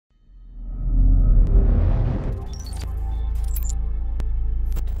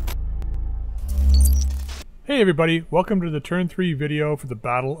Hey everybody, welcome to the Turn 3 video for the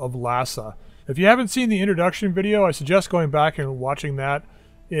Battle of Lhasa. If you haven't seen the introduction video, I suggest going back and watching that.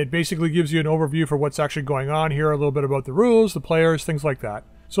 It basically gives you an overview for what's actually going on here, a little bit about the rules, the players, things like that.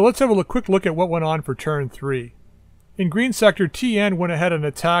 So let's have a quick look at what went on for Turn 3. In Green Sector, TN went ahead and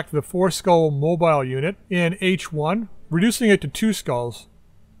attacked the 4-skull mobile unit in H1, reducing it to 2 skulls.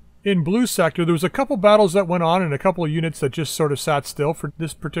 In Blue Sector, there was a couple battles that went on and a couple of units that just sort of sat still for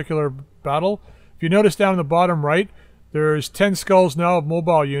this particular battle. If you notice down in the bottom right, there's 10 skulls now of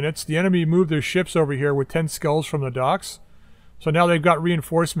mobile units. The enemy moved their ships over here with 10 skulls from the docks. So now they've got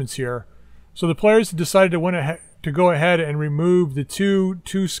reinforcements here. So the players decided to go ahead and remove the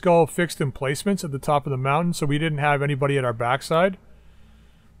two skull fixed emplacements at the top of the mountain, so we didn't have anybody at our backside.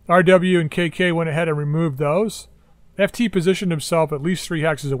 RW and KK went ahead and removed those. FT positioned himself at least 3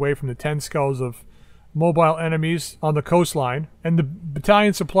 hexes away from the 10 skulls of mobile enemies on the coastline, and the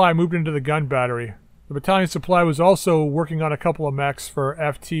battalion supply moved into the gun battery. The battalion supply was also working on a couple of mechs for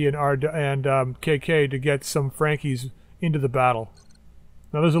FT and KK to get some Frankies into the battle.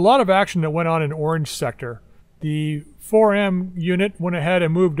 Now there's a lot of action that went on in Orange Sector. The 4M unit went ahead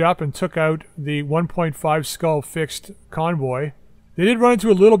and moved up and took out the 1.5 skull fixed convoy. They did run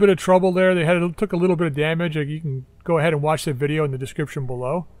into a little bit of trouble there. They took a little bit of damage. You can go ahead and watch the video in the description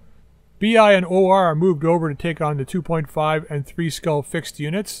below. BI and OR moved over to take on the 2.5 and 3 skull fixed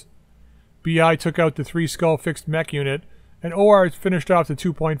units. BI took out the 3 skull fixed mech unit, and OR finished off the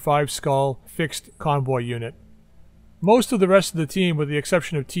 2.5 skull fixed convoy unit. Most of the rest of the team, with the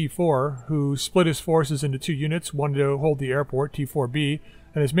exception of T4, who split his forces into 2 units, one to hold the airport, T4B,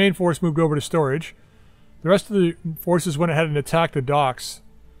 and his main force moved over to storage. The rest of the forces went ahead and attacked the docks.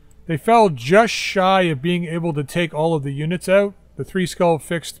 They fell just shy of being able to take all of the units out. The 3 skull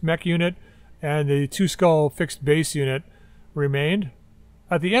fixed mech unit and the 2 skull fixed base unit remained.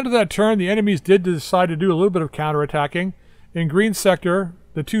 At the end of that turn, the enemies did decide to do a little bit of counterattacking. In Green Sector,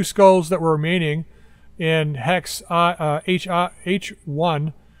 the 2 skulls that were remaining in Hex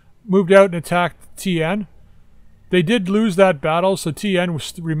H1 moved out and attacked TN. They did lose that battle, so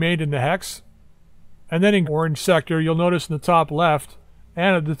TN remained in the Hex. And then in Orange Sector, you'll notice in the top left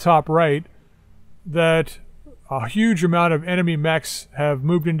and at the top right that a huge amount of enemy mechs have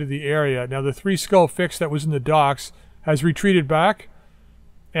moved into the area. Now the 3 skull fix that was in the docks has retreated back,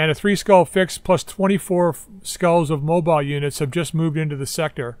 and a 3 skull fix plus 24 skulls of mobile units have just moved into the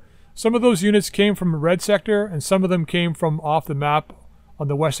sector. Some of those units came from the red sector, and some of them came from off the map on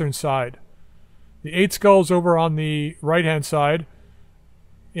the western side. The 8 skulls over on the right hand side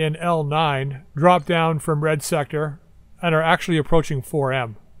in L9 dropped down from red sector and are actually approaching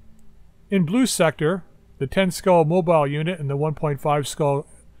 4M. In Blue Sector, the 10 skull mobile unit and the 1.5 skull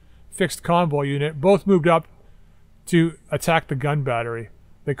fixed convoy unit both moved up to attack the gun battery.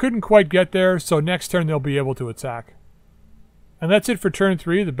 They couldn't quite get there, so next turn they'll be able to attack. And that's it for Turn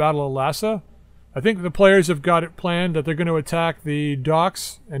 3, the Battle of Lhasa. I think the players have got it planned that they're going to attack the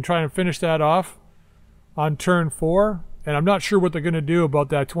docks and try and finish that off on Turn 4. And I'm not sure what they're going to do about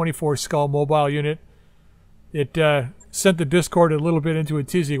that 24 skull mobile unit. It sent the Discord a little bit into a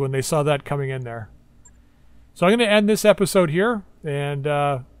tizzy when they saw that coming in there. So I'm going to end this episode here, and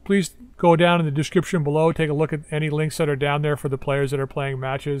please go down in the description below, take a look at any links that are down there for the players that are playing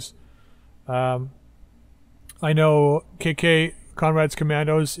matches. I know KK Conrad's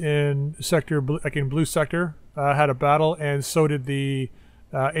Commandos in Blue Sector had a battle, and so did the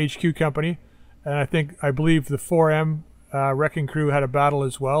HQ company, and I believe the 4M Wrecking Crew had a battle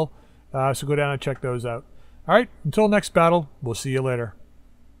as well. So go down and check those out. All right, until next battle, we'll see you later.